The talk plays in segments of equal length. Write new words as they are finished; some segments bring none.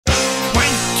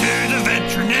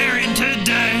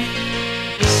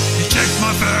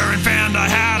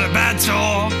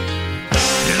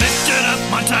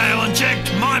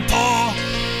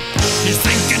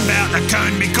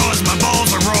raccoon because my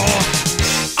balls are raw.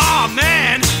 Oh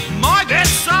man, my vet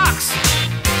sucks.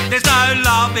 There's no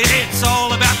love, it's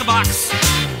all about the bucks.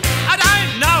 I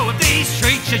don't know if these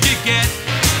treats you get.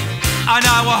 I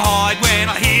know I hide when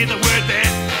I hear the word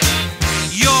vet.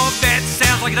 Your vet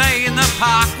sounds like a day in the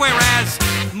park, whereas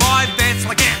my vet's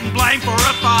like getting blamed for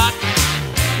a fart.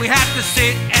 We have to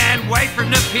sit and wait for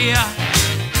him to appear.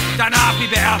 Don't ask me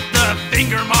about the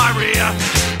finger in my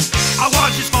rear. I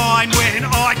was just fine when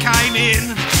I came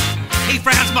in. He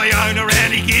frowns my owner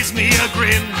and he gives me a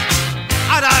grin.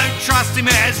 I don't trust him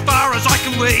as far as I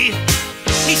can wee.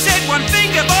 He said one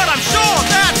finger, but I'm sure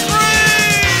that's three.